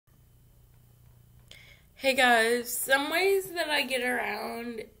Hey guys, some ways that I get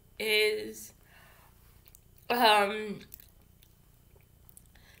around is um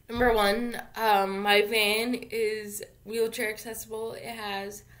number one, my van is wheelchair accessible. It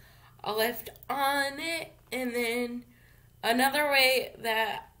has a lift on it, and then another way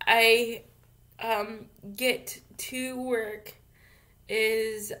that I get to work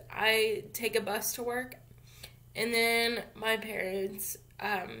is I take a bus to work, and then my parents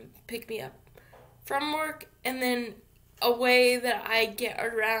pick me up from work, and then a way that I get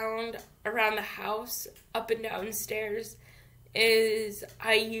around the house, up and down stairs, is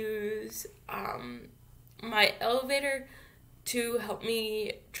I use my elevator to help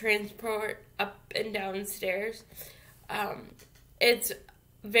me transport up and down stairs. It's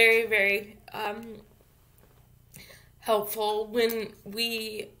very, very helpful. When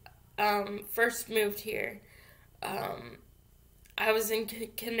we first moved here, I was in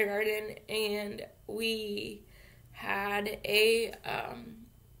kindergarten, and we had a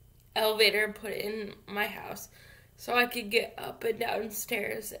elevator put in my house so I could get up and down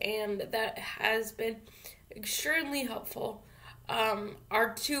stairs, and that has been extremely helpful.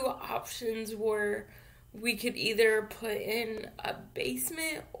 Our two options were we could either put in a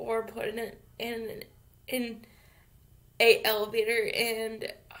basement or put in a elevator,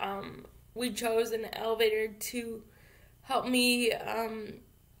 and we chose an elevator to help me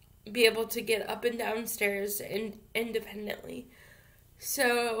be able to get up and down stairs independently.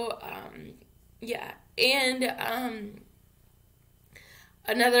 So, yeah. And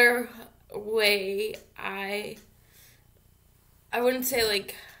another way I wouldn't say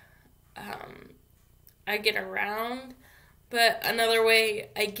like I get around, but another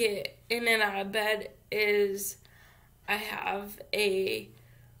way I get in and out of bed is I have a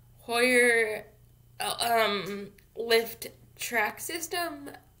Hoyer lift track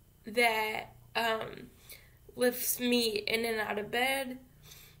system that lifts me in and out of bed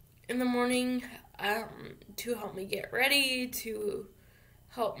in the morning, to help me get ready, to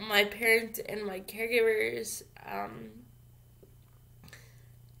help my parents and my caregivers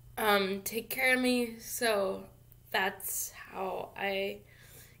take care of me. So that's how I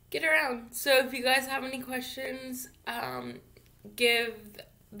get around. So if you guys have any questions, give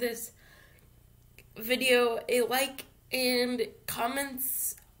this video a like and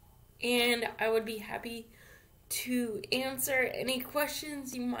comments, and I would be happy to answer any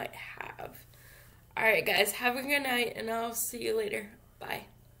questions you might have. Alright guys, have a good night, and I'll see you later. Bye.